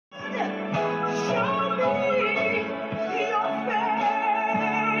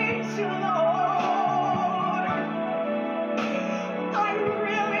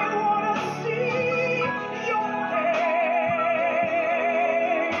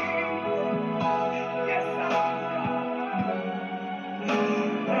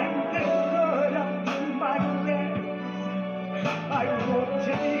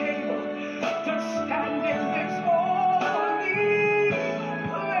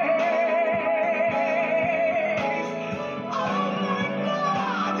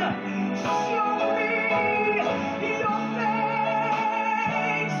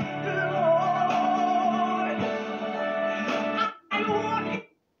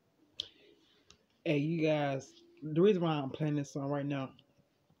Hey, you guys, the reason why I'm playing this song right now,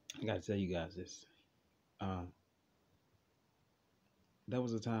 I gotta tell you guys this. Um, that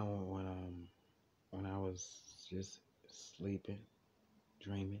was a time when I was just sleeping,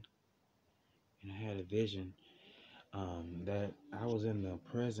 dreaming, and I had a vision that I was in the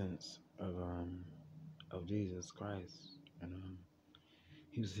presence of Jesus Christ, and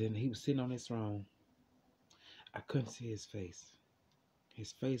he was sitting on his throne. I couldn't see his face.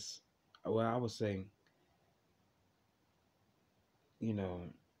 His face, well, I was saying, you know,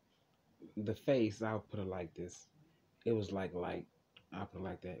 the face. I'll put it like this. It was like light. I put it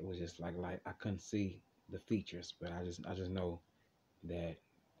like that. It was just like light. I couldn't see the features, but I just know that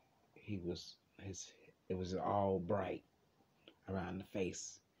he was his. It was all bright around the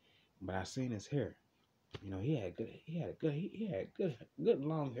face, but I seen his hair. You know, he had good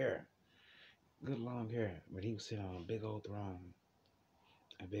long hair, good long hair. But he was sitting on a big old throne,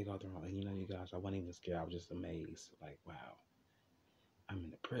 a big old throne. And you know, you guys, I wasn't even scared. I was just amazed. Like, wow, I'm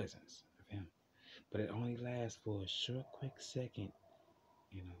in the presence of him. But it only lasts for a short, quick second.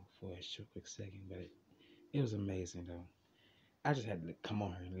 You know, for a short, quick second. But it was amazing though. I just had to come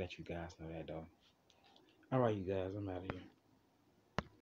on here and let you guys know that though. All right, you guys, I'm out of here.